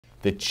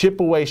The chip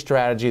away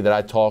strategy that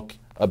I talk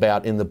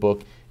about in the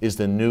book is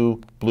the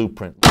new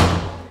blueprint.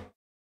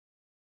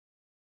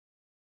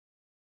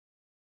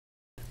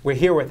 We're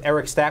here with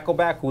Erick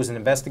Stackelbeck, who is an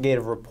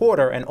investigative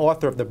reporter and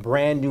author of the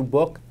brand new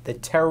book, The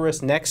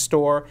Terrorist Next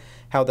Door: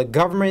 How the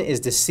Government is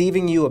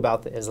Deceiving You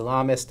About the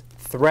Islamist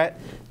Threat.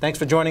 Thanks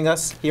for joining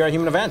us here at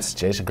Human Events.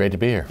 Jason, great to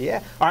be here.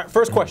 Yeah. All right,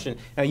 first question.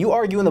 Now, you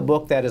argue in the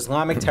book that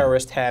Islamic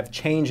terrorists have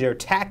changed their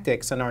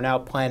tactics and are now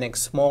planning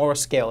smaller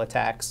scale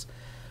attacks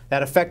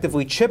that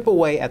effectively chip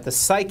away at the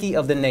psyche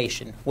of the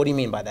nation. What do you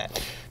mean by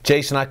that?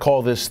 Jason, I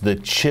call this the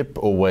chip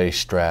away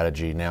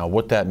strategy. Now,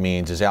 what that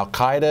means is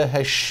Al-Qaeda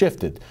has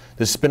shifted.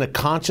 This has been a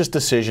conscious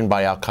decision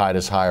by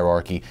Al-Qaeda's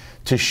hierarchy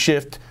to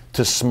shift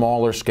to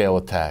smaller scale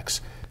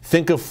attacks.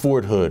 Think of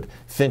Fort Hood.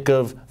 Think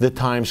of the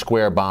Times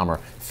Square bomber.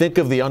 Think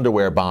of the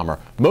underwear bomber.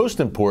 Most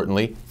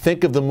importantly,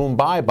 think of the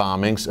Mumbai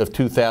bombings of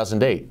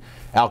 2008.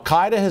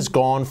 Al-Qaeda has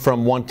gone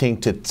from wanting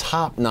to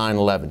top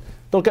 9/11.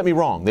 Don't get me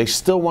wrong, they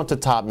still want to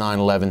top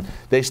 9/11.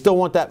 They still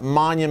want that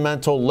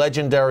monumental,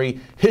 legendary,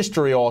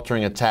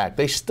 history-altering attack.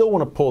 They still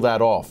want to pull that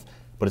off.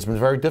 But it's been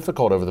very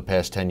difficult over the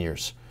past 10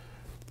 years.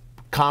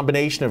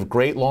 Combination of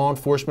great law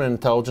enforcement and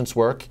intelligence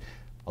work,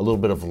 a little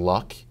bit of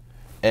luck,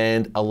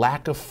 and a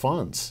lack of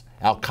funds.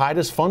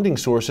 Al-Qaeda's funding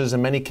sources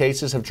in many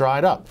cases have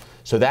dried up.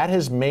 So that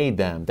has made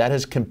them, that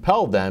has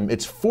compelled them,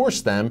 it's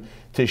forced them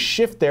to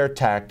shift their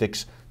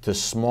tactics to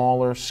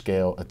smaller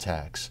scale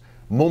attacks.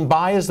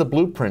 Mumbai is the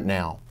blueprint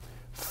now.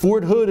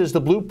 Fort Hood is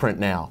the blueprint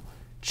now.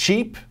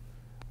 Cheap,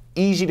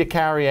 easy to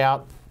carry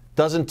out,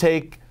 doesn't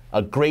take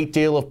a great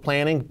deal of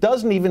planning,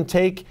 doesn't even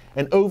take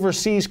an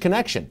overseas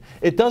connection.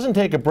 It doesn't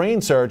take a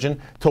brain surgeon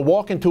to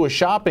walk into a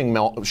shopping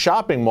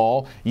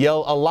mall,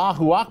 yell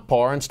Allahu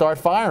Akbar, and start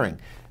firing.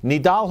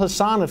 Nidal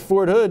Hassan at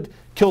Fort Hood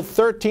killed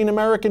 13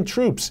 American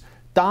troops,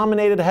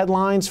 dominated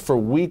headlines for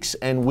weeks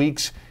and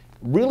weeks,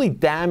 really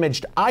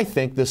damaged, I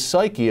think, the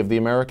psyche of the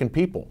American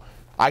people.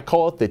 I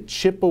call it the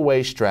chip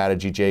away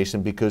strategy,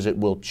 Jason, because it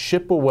will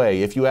chip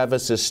away. If you have a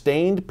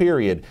sustained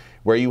period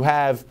where you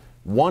have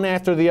one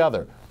after the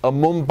other, a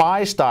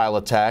Mumbai-style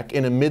attack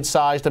in a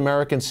mid-sized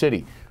American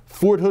city,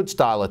 Fort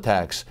Hood-style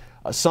attacks,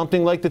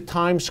 something like the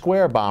Times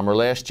Square bomber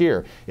last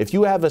year. If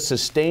you have a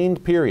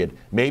sustained period,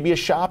 maybe a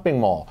shopping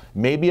mall,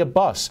 maybe a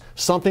bus,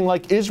 something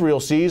like Israel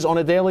sees on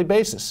a daily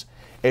basis,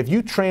 if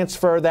you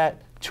transfer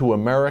that to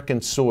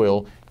American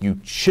soil, you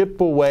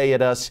chip away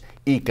at us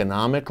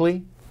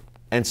economically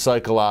and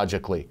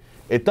psychologically.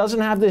 It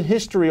doesn't have the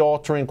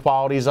history-altering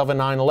qualities of a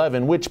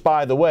 9/11, which,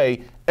 by the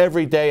way,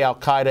 every day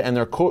Al-Qaeda and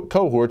their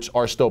cohorts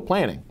are still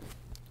planning.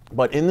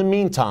 But in the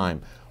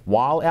meantime,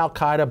 while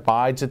Al-Qaeda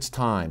bides its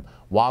time,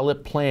 while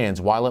it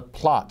plans, while it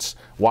plots,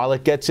 while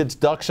it gets its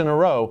ducks in a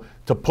row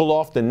to pull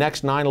off the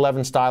next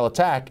 9/11 style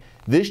attack,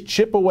 this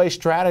chip away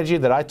strategy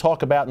that I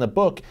talk about in the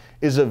book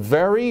is a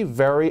very,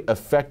 very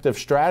effective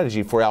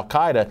strategy for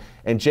Al-Qaeda.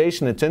 And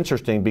Jason, it's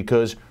interesting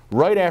because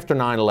right after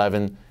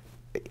 9/11,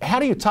 how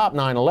do you top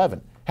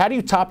 9/11? How do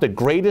you top the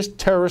greatest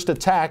terrorist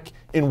attack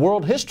in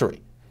world history?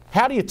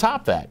 How do you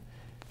top that?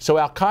 So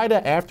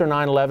Al-Qaeda after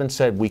 9/11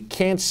 said, we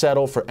can't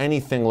settle for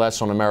anything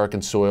less on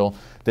American soil.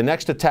 The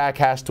next attack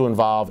has to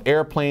involve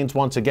airplanes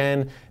once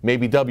again,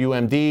 maybe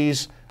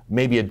WMDs,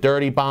 maybe a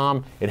dirty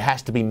bomb. It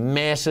has to be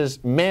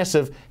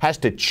massive, has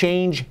to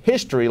change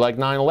history like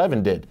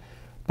 9/11 did.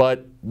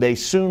 But they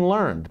soon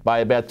learned, by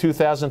about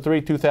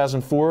 2003,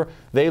 2004,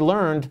 they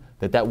learned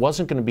that that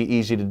wasn't going to be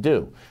easy to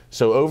do.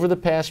 So over the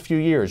past few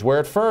years, where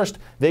at first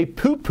they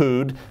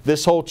poo-pooed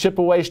this whole chip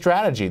away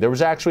strategy, there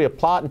was actually a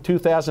plot in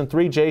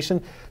 2003,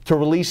 Jason, to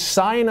release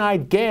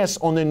cyanide gas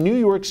on the New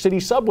York City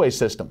subway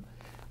system.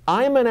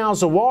 Ayman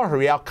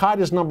al-Zawahiri,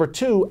 Al-Qaeda's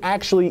 #2,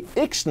 actually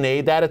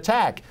ixnayed that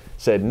attack.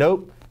 Said,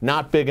 nope,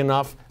 not big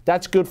enough.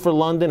 That's good for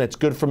London, it's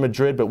good for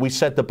Madrid, but we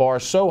set the bar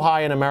so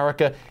high in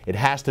America, it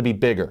has to be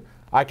bigger.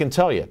 I can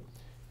tell you,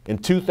 in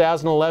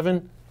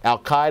 2011,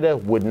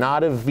 Al-Qaeda would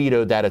not have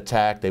vetoed that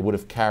attack. They would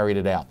have carried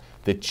it out.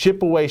 The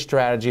chip away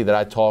strategy that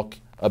I talk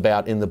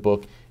about in the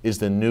book is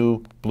the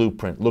new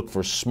blueprint. Look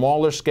for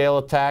smaller scale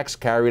attacks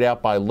carried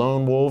out by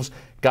lone wolves,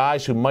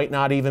 guys who might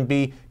not even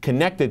be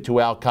connected to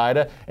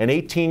Al-Qaeda. An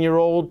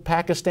 18-year-old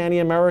Pakistani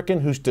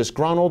American who's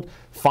disgruntled,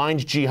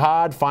 finds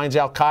Jihad, finds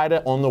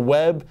Al-Qaeda on the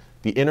web,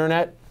 the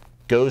internet,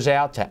 goes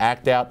out to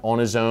act out on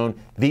his own.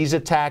 These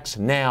attacks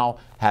now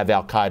have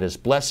Al-Qaeda's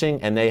blessing,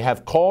 and they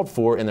have called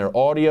for in their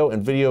audio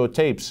and video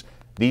tapes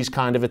these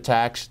kind of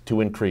attacks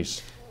to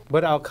increase.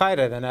 But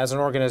Al-Qaeda, then, as an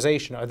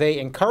organization, are they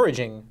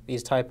encouraging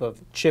these type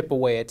of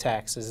chip-away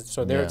attacks?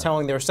 So they're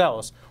telling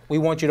themselves, we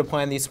want you to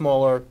plan these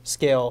smaller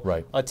scale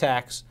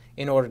attacks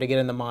in order to get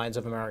in the minds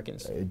of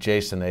Americans.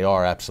 Jason, they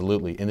are,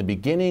 absolutely. In the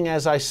beginning,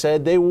 as I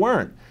said, they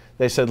weren't.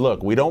 They said,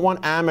 look, we don't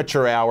want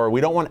amateur hour, we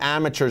don't want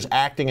amateurs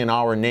acting in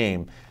our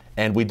name.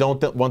 And we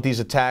don't want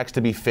these attacks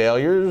to be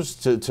failures,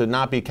 to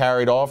not be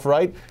carried off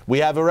right. We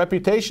have a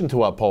reputation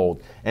to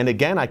uphold. And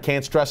again, I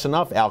can't stress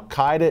enough,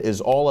 Al-Qaeda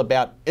is all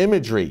about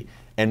imagery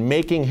and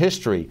making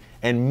history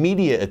and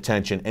media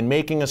attention and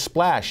making a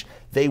splash.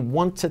 They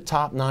want to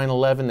top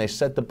 9/11. They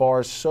set the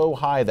bar so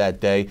high that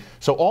day.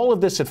 So all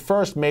of this at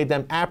first made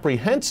them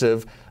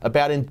apprehensive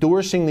about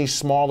endorsing these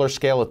smaller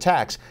scale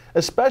attacks,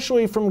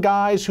 especially from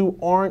guys who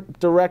aren't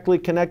directly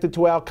connected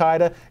to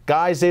al-Qaeda,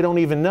 guys they don't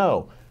even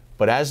know.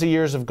 But as the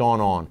years have gone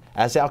on,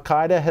 as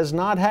al-Qaeda has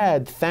not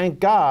had, thank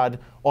God,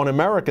 on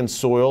American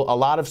soil, a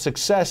lot of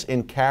success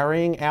in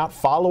carrying out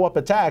follow-up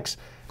attacks,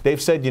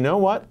 they've said, you know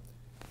what?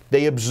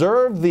 They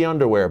observed the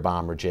underwear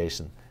bomber,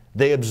 Jason.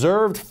 They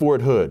observed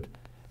Fort Hood.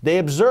 They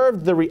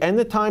observed and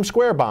the Times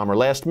Square bomber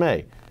last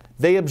May.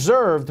 They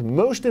observed,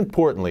 most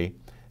importantly,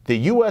 the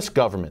U.S.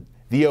 government,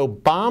 the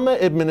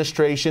Obama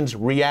administration's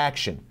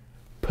reaction,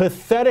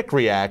 pathetic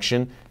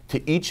reaction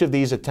to each of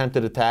these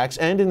attempted attacks,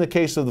 and in the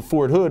case of the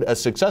Fort Hood, a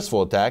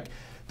successful attack.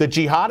 The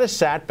jihadists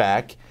sat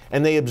back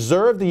and they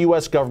observed the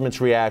U.S.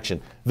 government's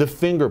reaction, the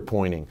finger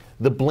pointing,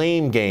 the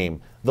blame game,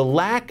 the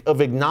lack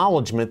of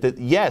acknowledgement that,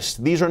 yes,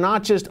 these are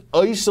not just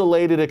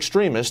isolated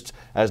extremists,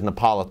 as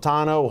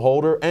Napolitano,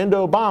 Holder, and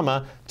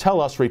Obama tell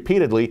us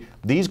repeatedly.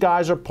 These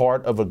guys are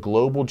part of a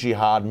global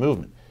jihad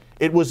movement.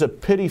 It was a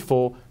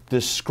pitiful,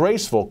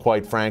 disgraceful,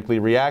 quite frankly,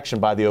 reaction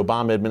by the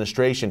Obama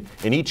administration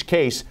in each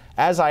case.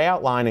 As I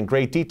outline in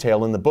great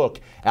detail in the book,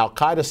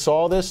 al-Qaeda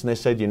saw this and they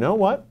said, you know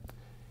what?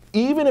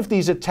 Even if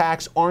these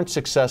attacks aren't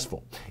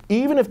successful,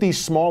 even if these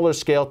smaller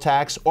scale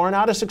attacks are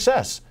not a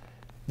success,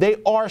 they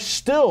are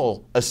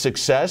still a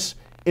success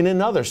in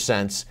another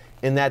sense,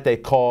 in that they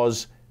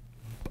cause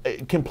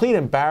complete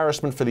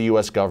embarrassment for the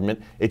U.S.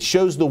 government. It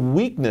shows the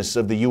weakness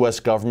of the U.S.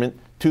 government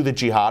to the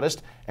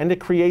jihadists, and it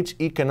creates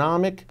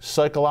economic,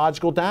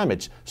 psychological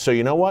damage. So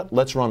you know what?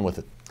 Let's run with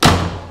it.